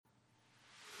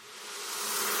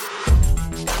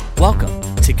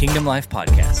Welcome to Kingdom Life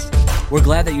Podcast. We're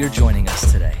glad that you're joining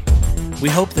us today. We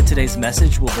hope that today's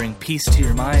message will bring peace to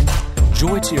your mind,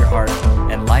 joy to your heart,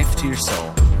 and life to your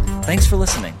soul. Thanks for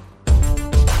listening.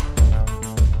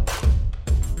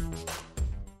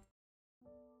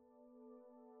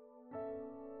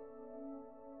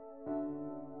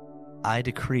 I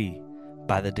decree,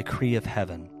 by the decree of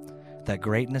heaven, that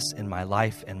greatness in my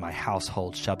life and my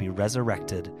household shall be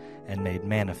resurrected and made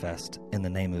manifest in the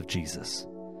name of Jesus.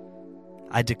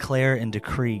 I declare and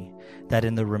decree that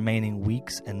in the remaining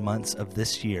weeks and months of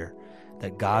this year,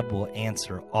 that God will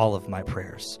answer all of my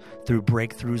prayers through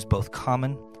breakthroughs both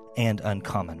common and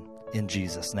uncommon, in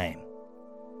Jesus' name.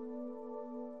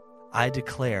 I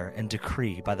declare and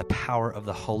decree by the power of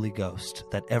the Holy Ghost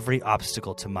that every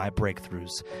obstacle to my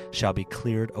breakthroughs shall be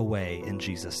cleared away in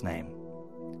Jesus' name.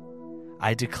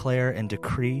 I declare and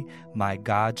decree my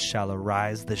God shall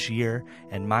arise this year,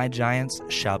 and my giants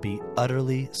shall be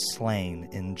utterly slain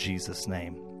in Jesus'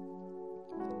 name.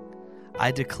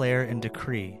 I declare and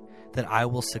decree that I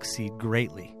will succeed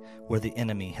greatly where the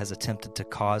enemy has attempted to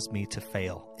cause me to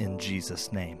fail in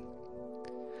Jesus' name.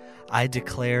 I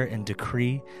declare and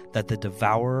decree that the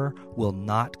devourer will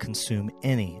not consume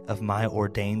any of my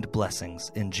ordained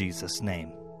blessings in Jesus'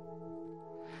 name.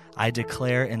 I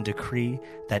declare and decree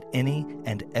that any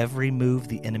and every move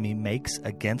the enemy makes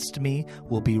against me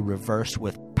will be reversed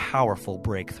with powerful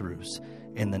breakthroughs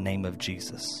in the name of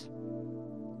Jesus.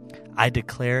 I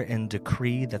declare and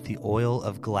decree that the oil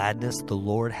of gladness the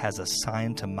Lord has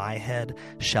assigned to my head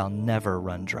shall never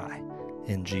run dry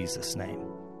in Jesus'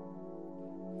 name.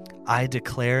 I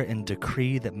declare and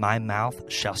decree that my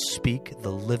mouth shall speak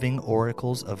the living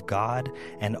oracles of God,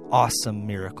 and awesome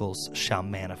miracles shall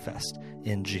manifest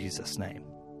in Jesus' name.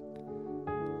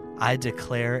 I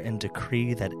declare and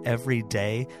decree that every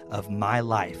day of my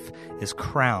life is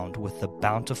crowned with the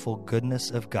bountiful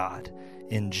goodness of God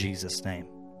in Jesus' name.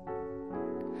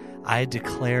 I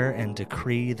declare and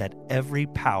decree that every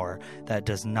power that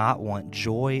does not want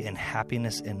joy and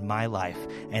happiness in my life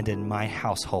and in my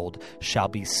household shall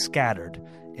be scattered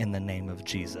in the name of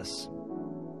Jesus.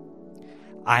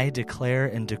 I declare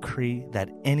and decree that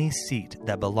any seat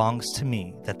that belongs to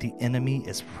me that the enemy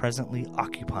is presently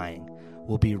occupying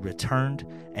will be returned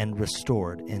and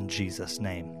restored in Jesus'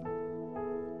 name.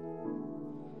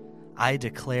 I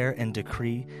declare and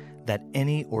decree that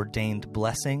any ordained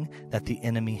blessing that the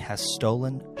enemy has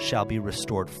stolen shall be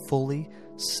restored fully,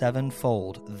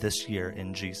 sevenfold this year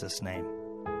in Jesus' name.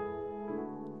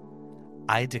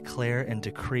 I declare and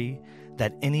decree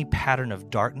that any pattern of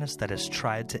darkness that has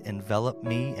tried to envelop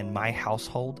me and my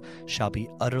household shall be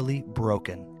utterly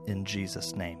broken in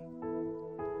Jesus' name.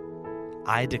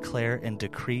 I declare and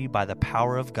decree by the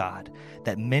power of God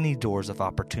that many doors of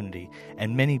opportunity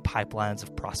and many pipelines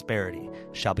of prosperity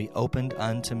shall be opened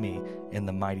unto me in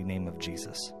the mighty name of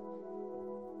Jesus.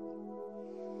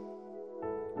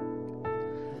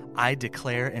 I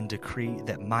declare and decree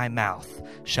that my mouth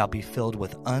shall be filled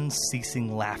with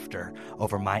unceasing laughter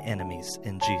over my enemies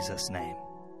in Jesus' name.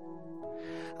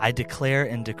 I declare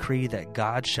and decree that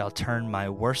God shall turn my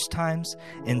worst times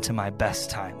into my best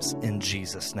times in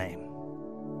Jesus' name.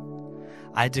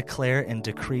 I declare and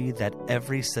decree that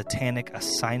every satanic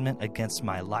assignment against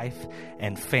my life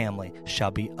and family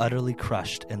shall be utterly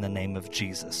crushed in the name of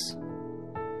Jesus.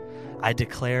 I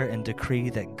declare and decree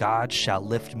that God shall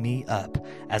lift me up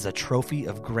as a trophy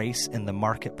of grace in the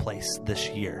marketplace this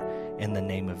year in the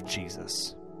name of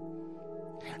Jesus.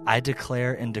 I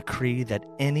declare and decree that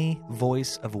any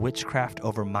voice of witchcraft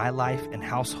over my life and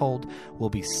household will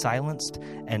be silenced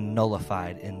and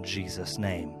nullified in Jesus'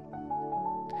 name.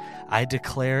 I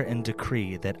declare and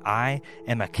decree that I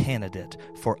am a candidate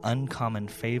for uncommon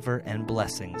favor and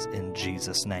blessings in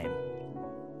Jesus' name.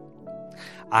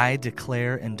 I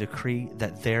declare and decree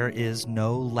that there is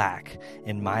no lack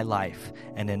in my life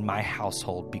and in my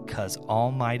household because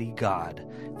Almighty God,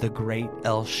 the great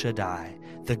El Shaddai,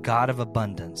 the God of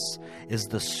abundance, is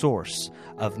the source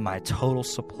of my total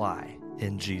supply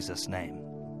in Jesus' name.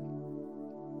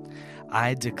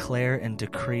 I declare and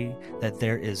decree that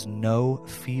there is no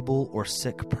feeble or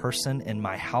sick person in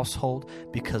my household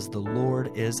because the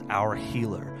Lord is our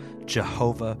healer,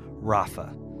 Jehovah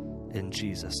Rapha, in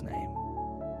Jesus' name.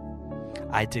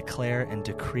 I declare and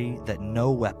decree that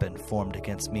no weapon formed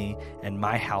against me and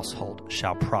my household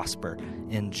shall prosper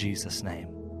in Jesus' name.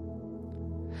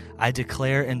 I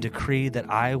declare and decree that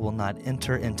I will not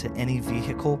enter into any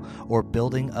vehicle or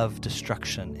building of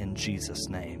destruction in Jesus'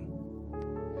 name.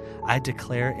 I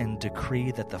declare and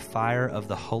decree that the fire of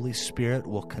the Holy Spirit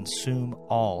will consume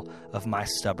all of my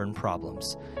stubborn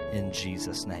problems in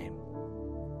Jesus' name.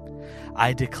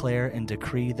 I declare and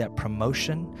decree that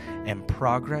promotion and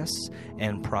progress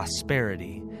and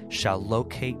prosperity shall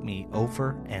locate me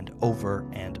over and over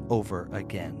and over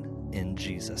again in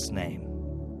Jesus' name.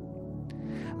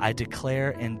 I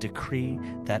declare and decree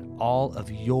that all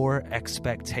of your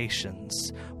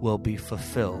expectations will be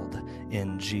fulfilled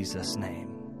in Jesus' name.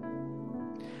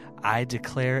 I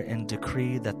declare and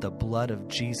decree that the blood of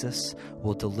Jesus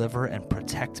will deliver and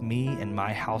protect me and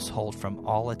my household from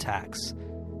all attacks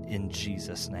in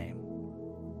Jesus' name.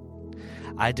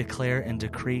 I declare and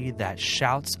decree that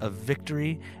shouts of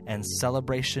victory and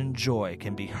celebration joy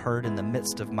can be heard in the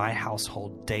midst of my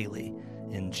household daily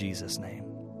in Jesus' name.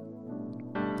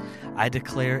 I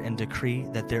declare and decree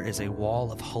that there is a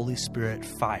wall of Holy Spirit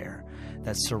fire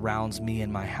that surrounds me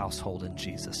and my household in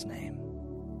Jesus' name.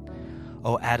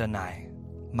 O Adonai,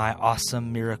 my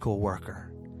awesome miracle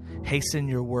worker, hasten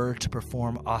your word to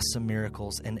perform awesome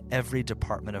miracles in every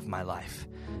department of my life,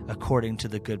 according to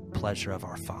the good pleasure of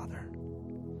our Father.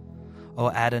 O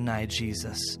Adonai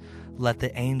Jesus, let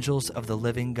the angels of the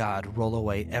living God roll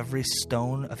away every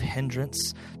stone of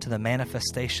hindrance to the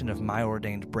manifestation of my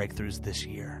ordained breakthroughs this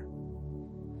year.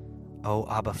 O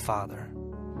Abba Father,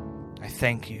 I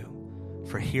thank you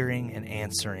for hearing and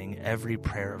answering every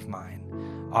prayer of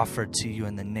mine, offered to you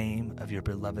in the name of your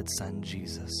beloved Son,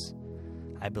 Jesus.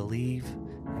 I believe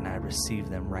and I receive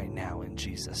them right now in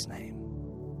Jesus' name.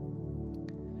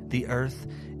 The earth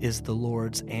is the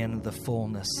Lord's and the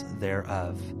fullness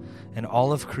thereof, and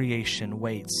all of creation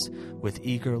waits with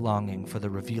eager longing for the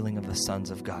revealing of the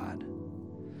sons of God.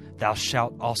 Thou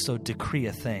shalt also decree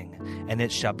a thing, and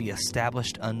it shall be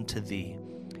established unto thee,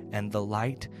 and the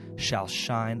light shall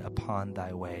shine upon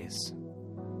thy ways.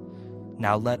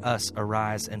 Now let us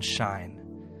arise and shine,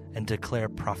 and declare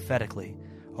prophetically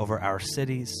over our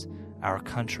cities, our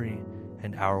country,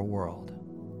 and our world.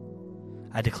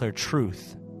 I declare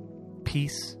truth,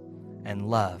 peace, and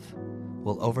love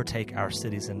will overtake our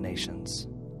cities and nations.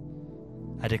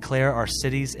 I declare our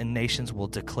cities and nations will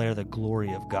declare the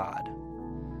glory of God.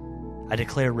 I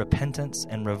declare repentance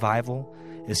and revival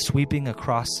is sweeping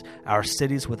across our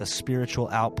cities with a spiritual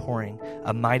outpouring,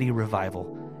 a mighty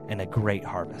revival, and a great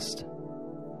harvest.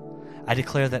 I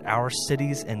declare that our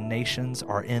cities and nations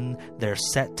are in their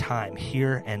set time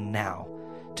here and now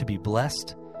to be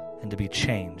blessed and to be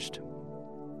changed.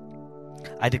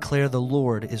 I declare the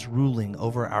Lord is ruling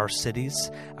over our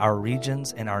cities, our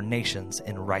regions, and our nations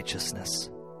in righteousness.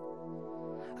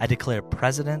 I declare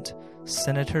president,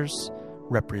 senators,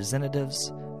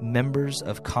 representatives, members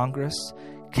of Congress,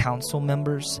 council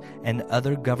members, and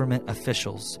other government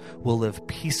officials will live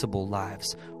peaceable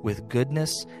lives with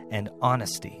goodness and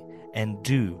honesty and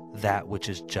do that which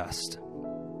is just.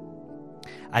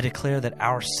 I declare that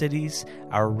our cities,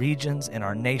 our regions, and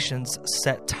our nations'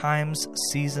 set times,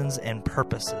 seasons, and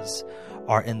purposes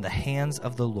are in the hands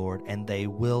of the Lord, and they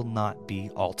will not be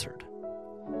altered.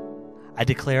 I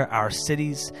declare our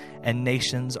cities and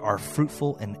nations are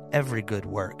fruitful in every good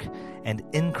work and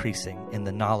increasing in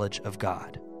the knowledge of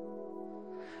God.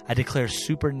 I declare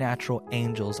supernatural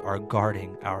angels are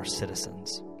guarding our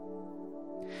citizens.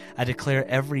 I declare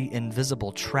every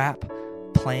invisible trap,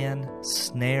 plan,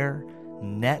 snare,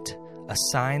 net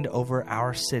assigned over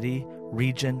our city,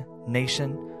 region,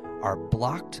 nation are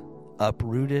blocked,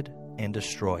 uprooted, and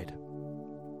destroyed.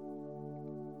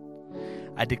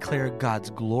 I declare God's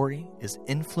glory is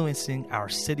influencing our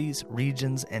cities,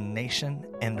 regions, and nation,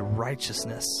 and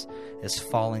righteousness is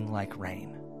falling like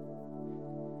rain.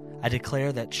 I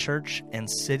declare that church and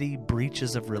city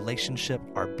breaches of relationship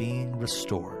are being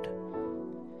restored.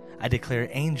 I declare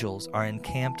angels are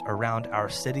encamped around our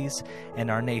cities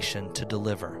and our nation to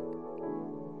deliver.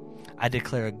 I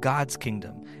declare God's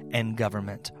kingdom and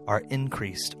government are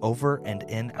increased over and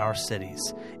in our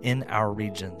cities, in our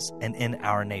regions, and in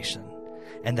our nation,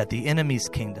 and that the enemy's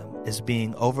kingdom is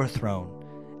being overthrown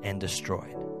and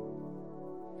destroyed.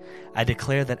 I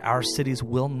declare that our cities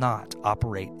will not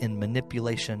operate in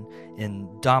manipulation, in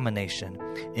domination,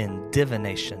 in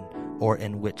divination, or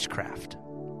in witchcraft.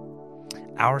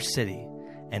 Our city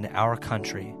and our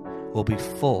country will be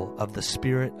full of the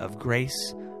spirit of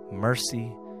grace,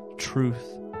 mercy,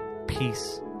 truth,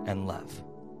 peace, and love.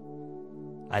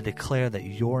 I declare that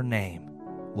your name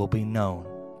will be known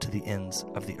to the ends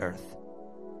of the earth.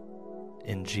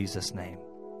 In Jesus' name,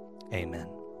 amen.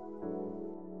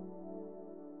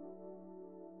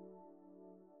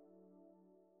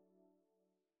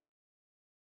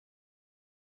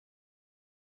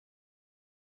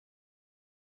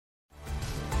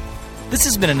 This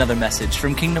has been another message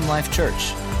from Kingdom Life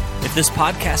Church. If this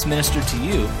podcast ministered to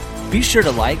you, be sure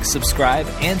to like, subscribe,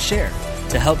 and share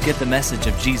to help get the message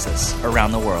of Jesus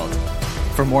around the world.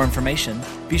 For more information,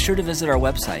 be sure to visit our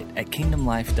website at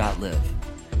kingdomlife.live.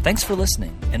 Thanks for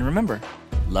listening, and remember,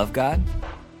 love God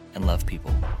and love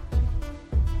people.